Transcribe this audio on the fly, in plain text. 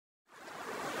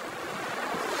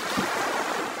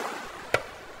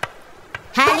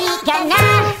Halika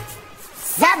na,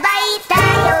 sabay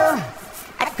tayo,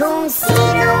 at kung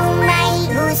sinong may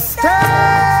gusto,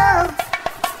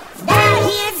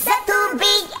 dahil sa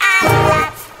tubig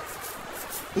alat,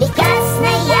 likas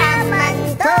na yaman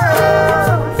to.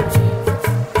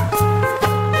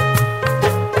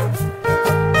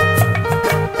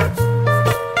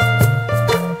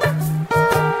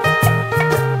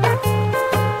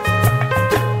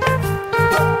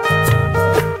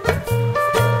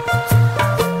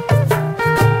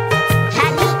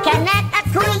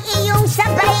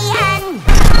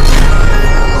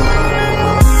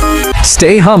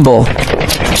 Stay humble.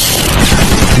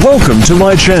 Welcome to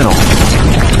my channel.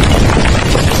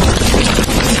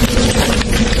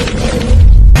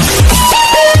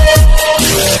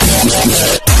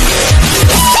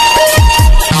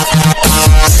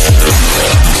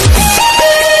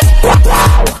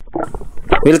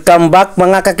 Welcome back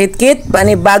mga kakitkit,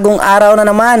 panibagong araw na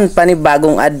naman,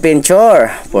 panibagong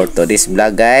adventure. For today's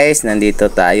vlog guys,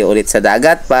 nandito tayo ulit sa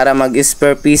dagat para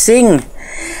mag-spear fishing.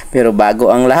 Pero bago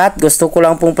ang lahat, gusto ko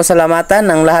lang pong pasalamatan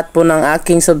ang lahat po ng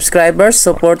aking subscribers,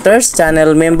 supporters,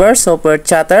 channel members, super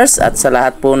chatters at sa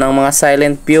lahat po ng mga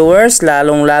silent viewers,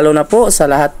 lalong lalo na po sa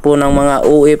lahat po ng mga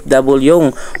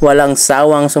OFW walang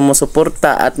sawang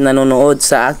sumusuporta at nanonood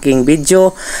sa aking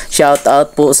video. Shout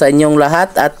out po sa inyong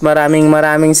lahat at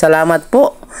maraming salamat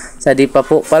po. Sa di pa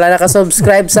po pala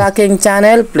nakasubscribe sa aking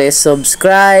channel, please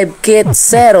subscribe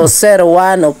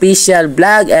Kit001 official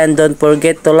vlog, and don't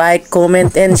forget to like,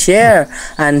 comment, and share,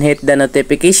 and hit the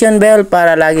notification bell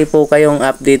para lagi po kayong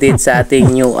updated sa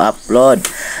ating new upload.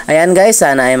 Ayan guys,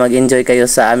 sana ay mag-enjoy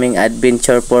kayo sa aming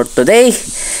adventure for today.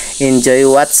 Enjoy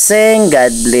watching.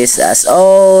 God bless us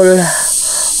all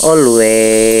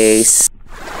always.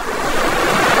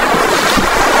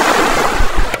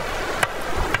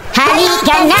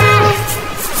 Halika na,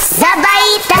 sabay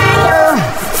tayo,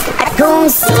 at kung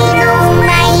sinong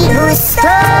may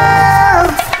gusto,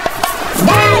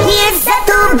 dahil sa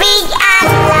tubig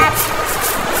alat,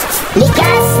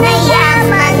 likas na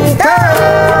yaman to.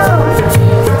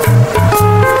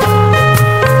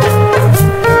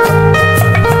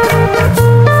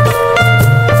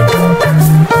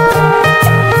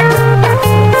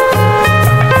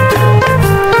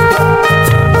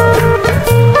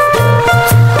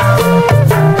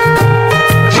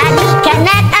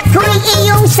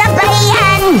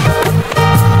 Sabayan,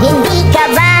 hindi ka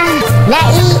ba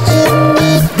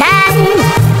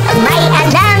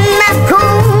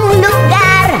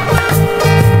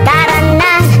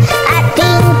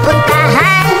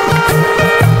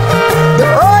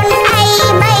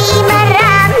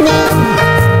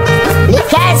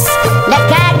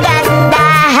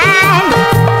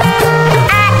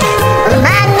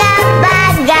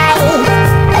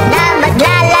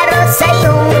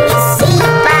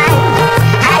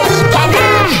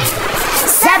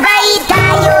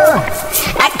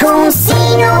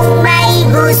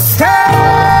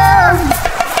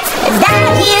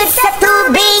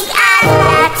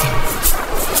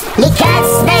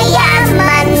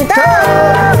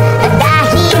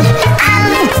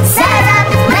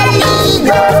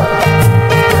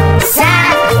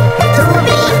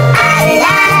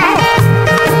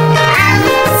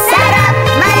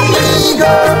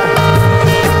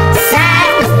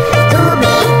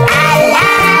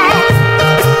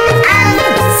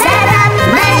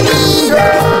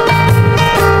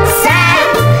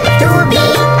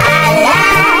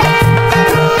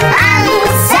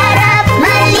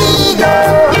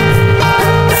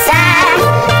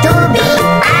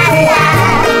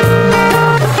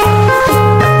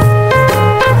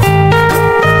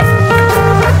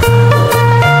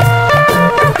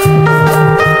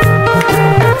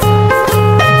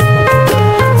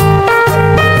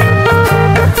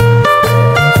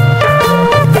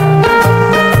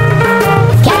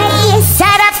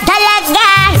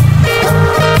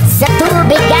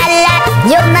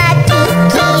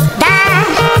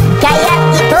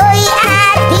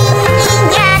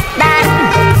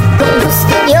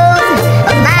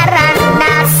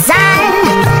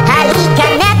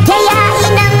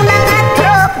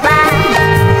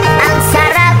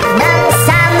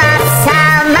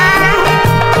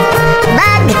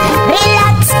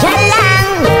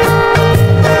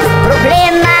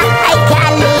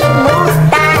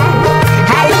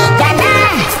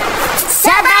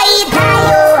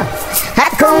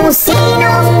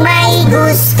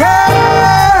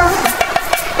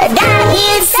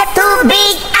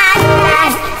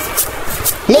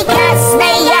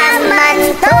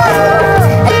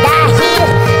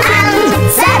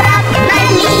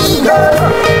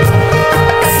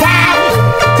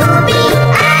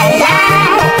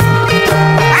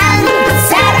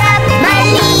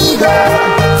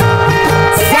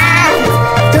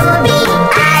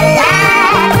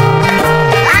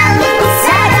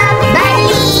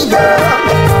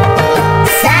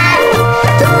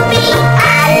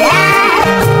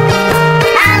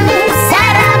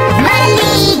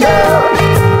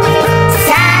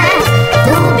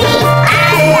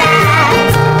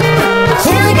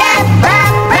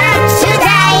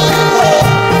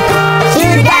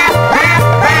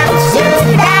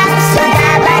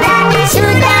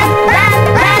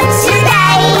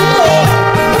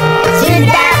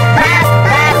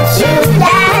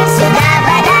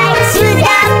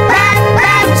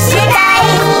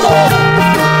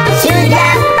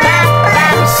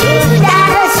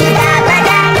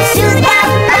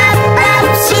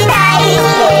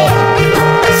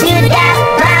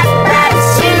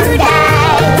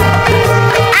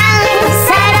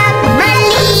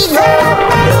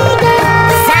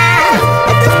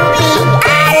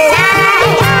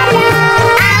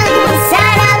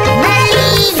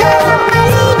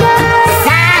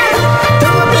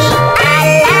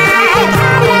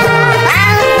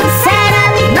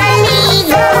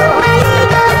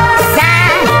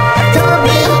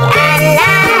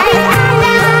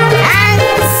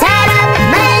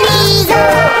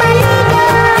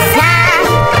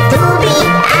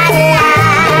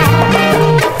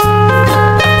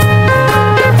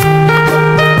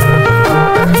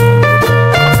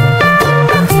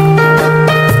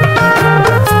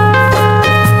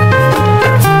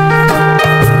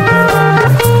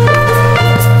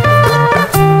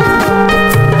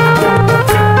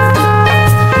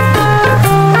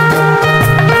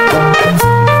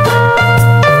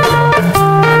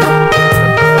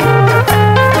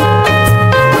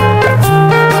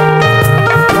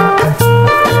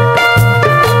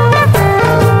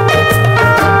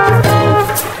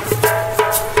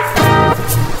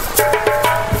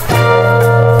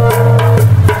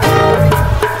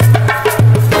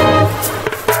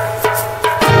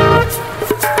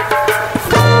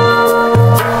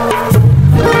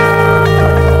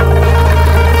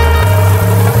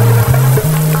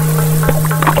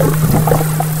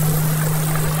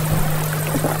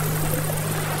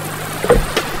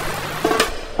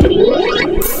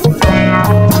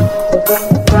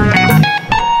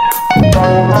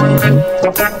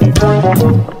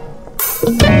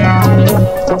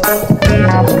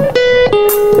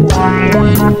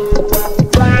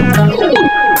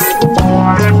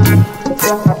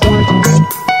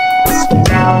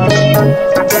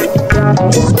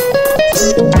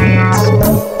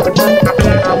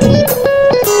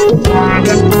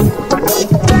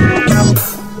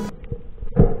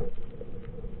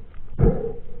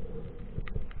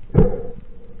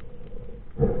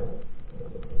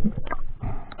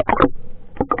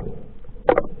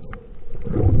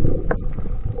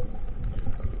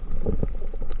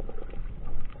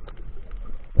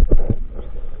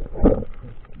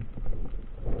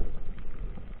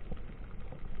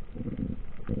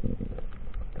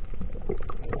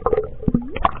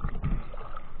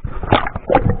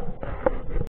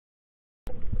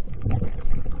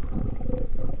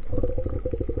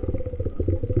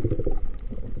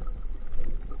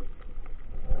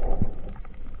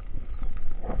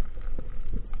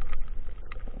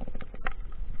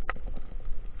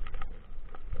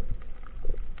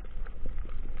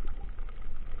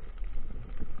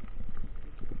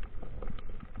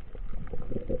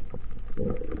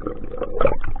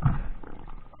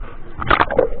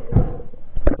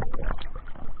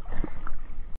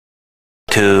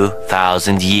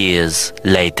 2,000 years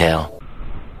later.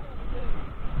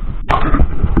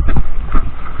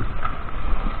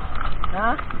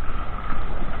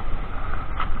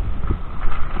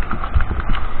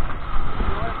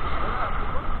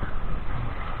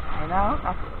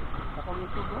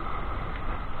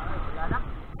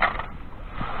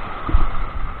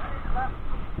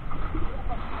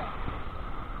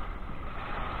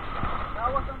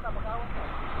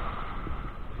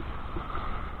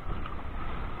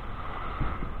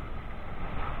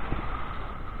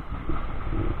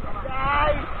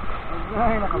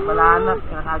 Ay, nakabalanas,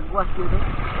 nakagwas yun eh.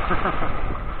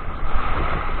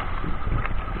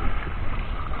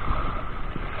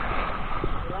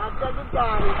 Laga yun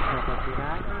guys.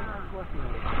 Nakapirahan, nakagwas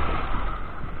yun.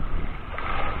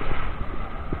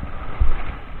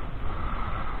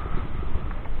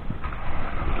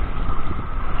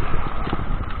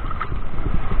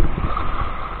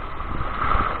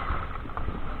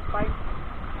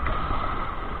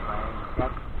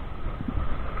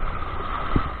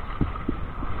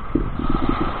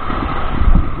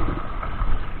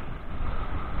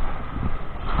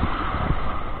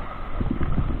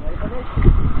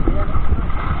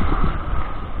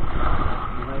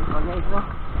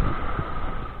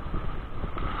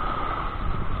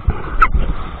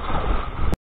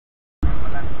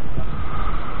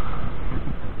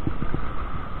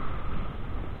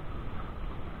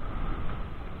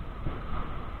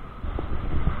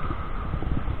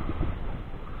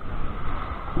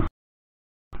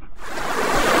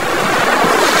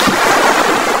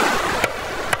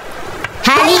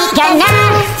 Halika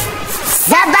na,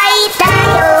 sabay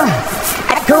tayo.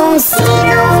 At kung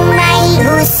sinong may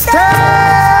gusto,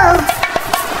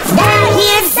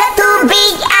 dahil sa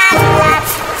tubig alat,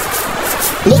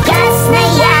 likas na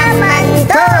yaman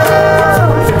to.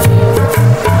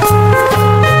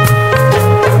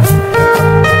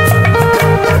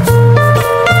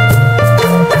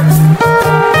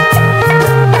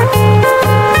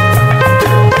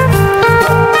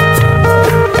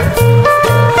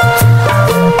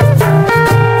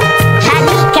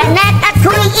 Halika na't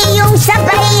ako'y iyong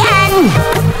sabayan.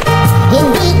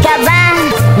 Hindi ka ba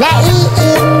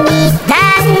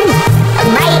naiinitan?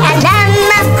 May alam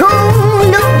akong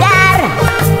lugar,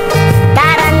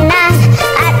 tara na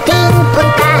ating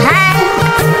puntahan.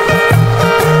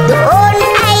 Doon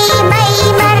ay may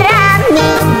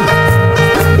maraming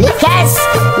likas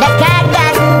na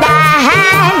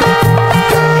kagandahan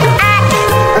at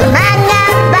mga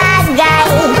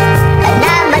bagay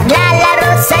na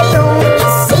maglalaro sa iyong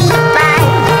isipan.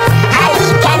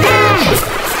 Halika na,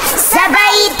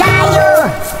 sabay tayo.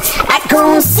 At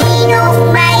kung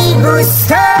sinong may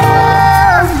gusto,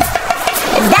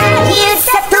 dahil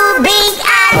sa tubig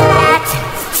alat,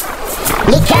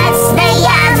 likas na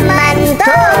yaman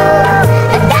to.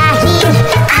 Dahil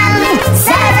ang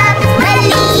sarap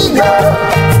maligo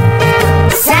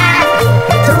sa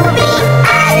tubig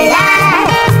alat.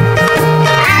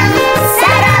 Ang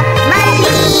sarap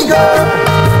maligo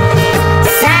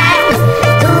sa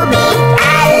tubig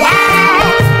alat.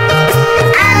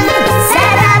 Ang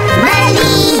sarap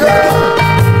maligo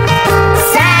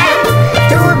sa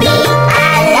tubig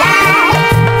alat.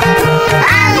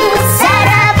 Ang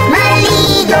sarap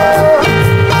maligo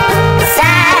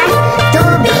sa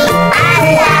tubig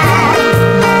alat.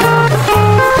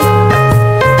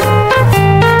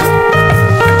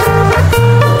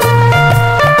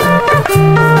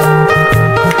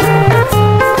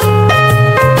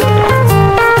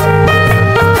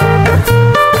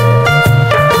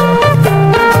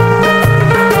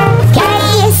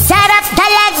 Kay sarap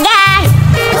talaga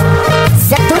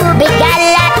sa tubig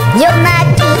alat yung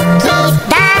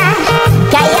makikita.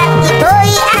 Kaya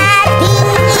ito'y ating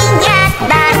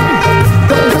ingatan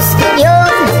kung gusto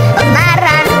nyo'y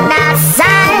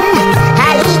maranasan.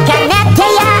 Halika na't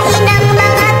kayain ang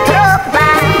mga tropa.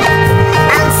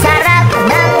 Ang sarap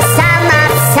ng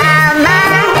sama-sama.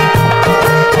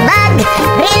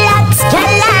 Mag-relax ka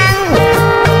lang,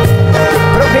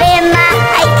 problema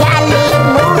ay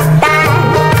kalimutan.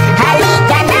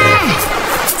 Halika na,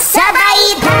 sabay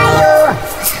tayo.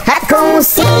 At kung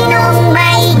sinong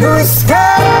may gusto,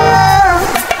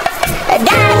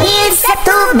 dahil sa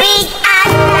tubig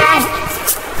alat,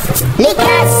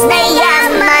 likas na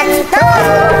yaman to.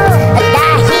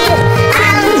 Dahil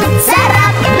ang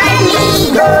sarap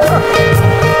maligo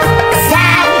sa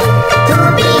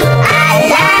tubig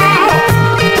alat.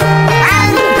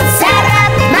 Ang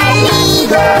sarap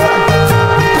maligo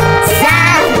sa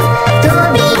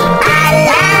tubig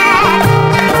alat.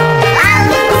 Ang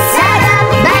sarap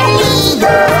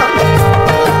maligo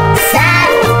sa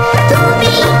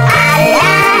tubig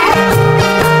alat.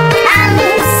 Ang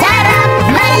sarap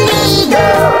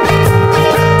maligo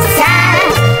sa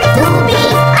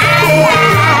tubig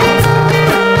alat.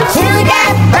 Suda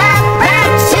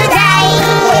papang suday,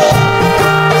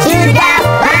 suda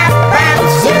papang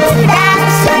suda,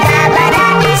 suda bara,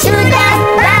 suda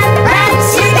papang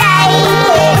suday,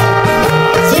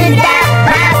 suda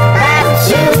papang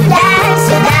suda,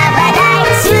 suda bara,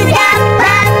 suda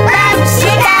papang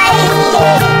suday,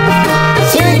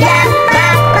 suda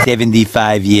papang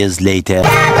 75 years later.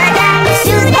 bara,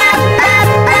 suda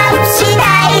papang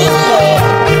suday,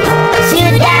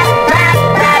 suda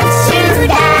papang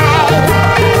suday.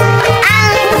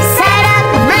 Ang sarap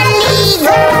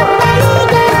maligo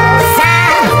sa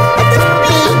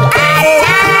tubig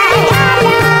alat.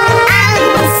 Ang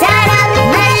sarap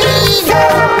maligo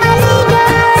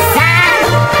sa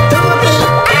tubig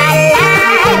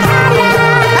alat.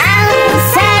 Ang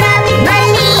sarap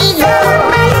maligo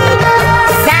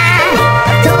sa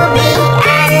tubig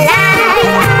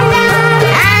alat.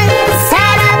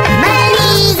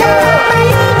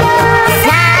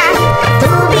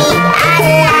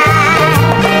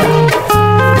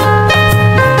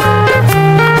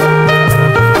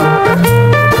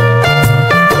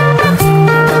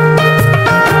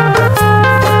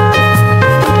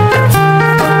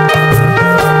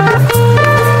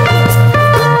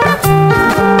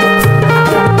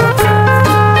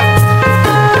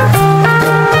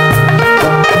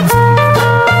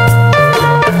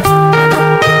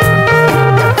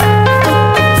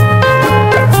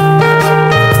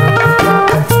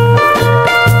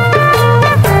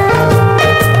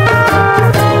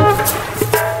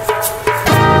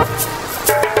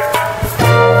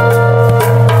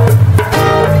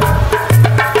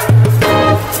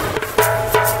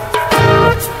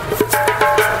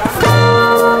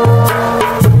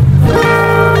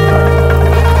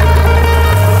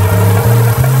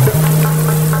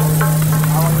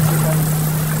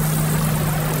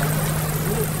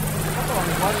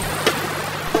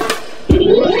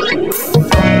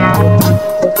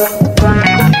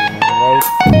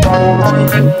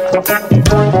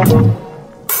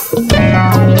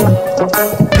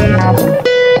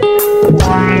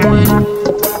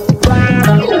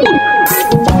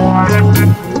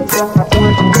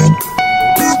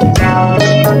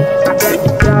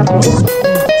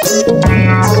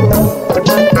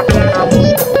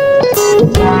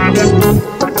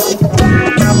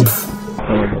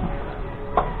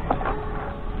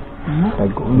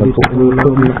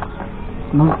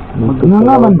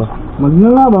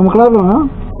 Magnangaban, maklaro ha?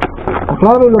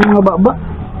 Maklaro lang mga baba.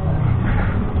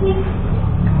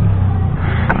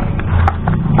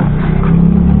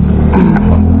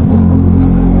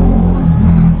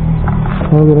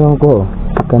 Ano ginawa ko?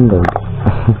 Kandol.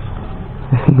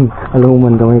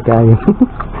 Aluman kami kayo.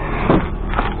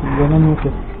 Ganun ito.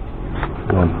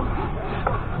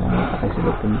 Ay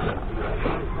sila punta.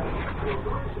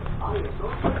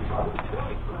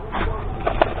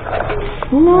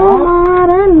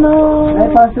 Marano.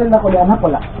 Ay, parcel na ko yan,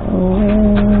 wala.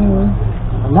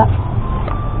 Wala.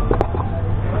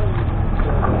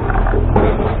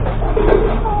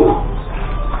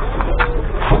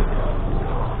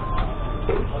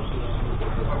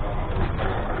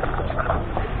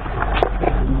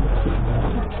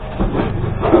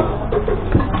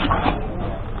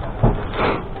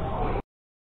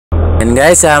 And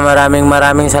guys,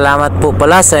 maraming salamat po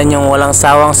pala sa inyong walang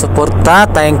sawang suporta.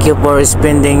 Thank you for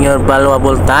spending your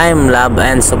valuable time, love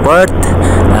and support.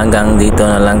 Hanggang dito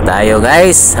na lang tayo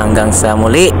guys. Hanggang sa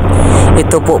muli.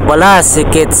 Ito po pala si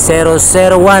Kit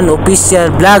 001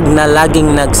 official vlog na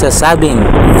laging nagsasabing,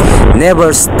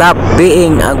 never stop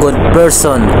being a good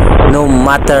person no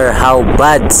matter how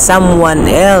bad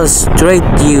someone else treat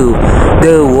you.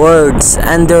 Their words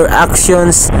and their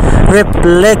actions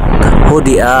reflect who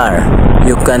they are.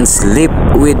 You can sleep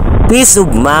with peace of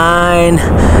mind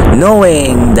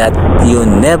knowing that you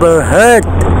never hurt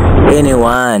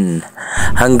anyone.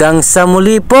 Hanggang sa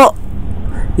muli po.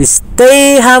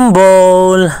 Stay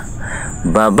humble.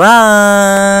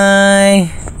 Bye-bye.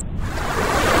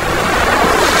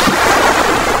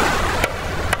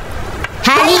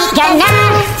 Halika na,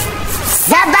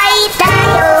 sabay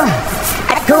tayo.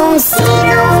 At kung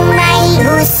sinong may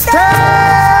gusto